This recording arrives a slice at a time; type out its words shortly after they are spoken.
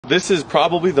This is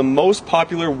probably the most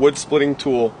popular wood splitting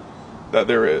tool that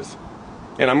there is.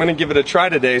 And I'm going to give it a try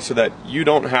today so that you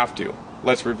don't have to.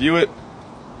 Let's review it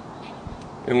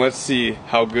and let's see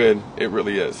how good it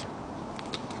really is.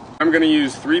 I'm going to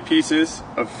use 3 pieces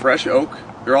of fresh oak.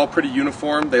 They're all pretty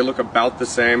uniform. They look about the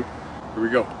same. Here we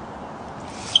go.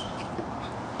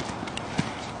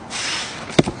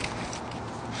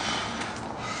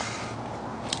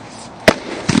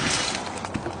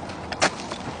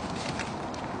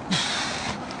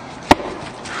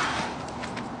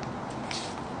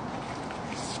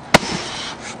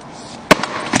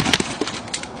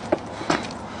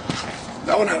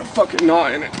 That one had a fucking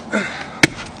knot in it.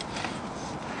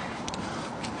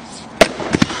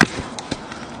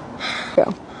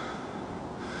 Go.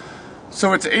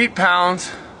 So it's 8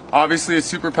 pounds. Obviously it's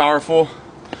super powerful.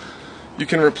 You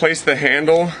can replace the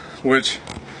handle, which,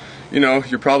 you know,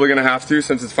 you're probably gonna have to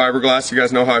since it's fiberglass. You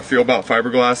guys know how I feel about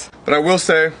fiberglass. But I will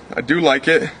say, I do like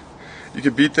it. You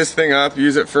could beat this thing up,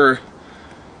 use it for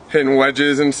hitting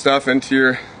wedges and stuff into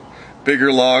your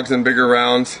bigger logs and bigger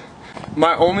rounds.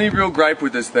 My only real gripe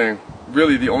with this thing,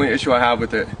 really the only issue I have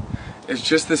with it, is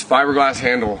just this fiberglass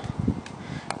handle.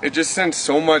 It just sends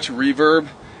so much reverb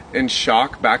and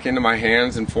shock back into my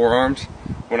hands and forearms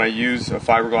when I use a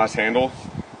fiberglass handle.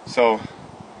 So,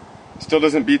 still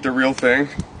doesn't beat the real thing,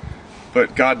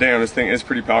 but goddamn, this thing is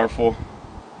pretty powerful.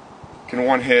 Can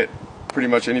one hit pretty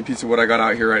much any piece of wood I got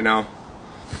out here right now.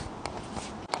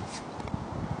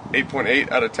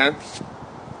 8.8 out of 10.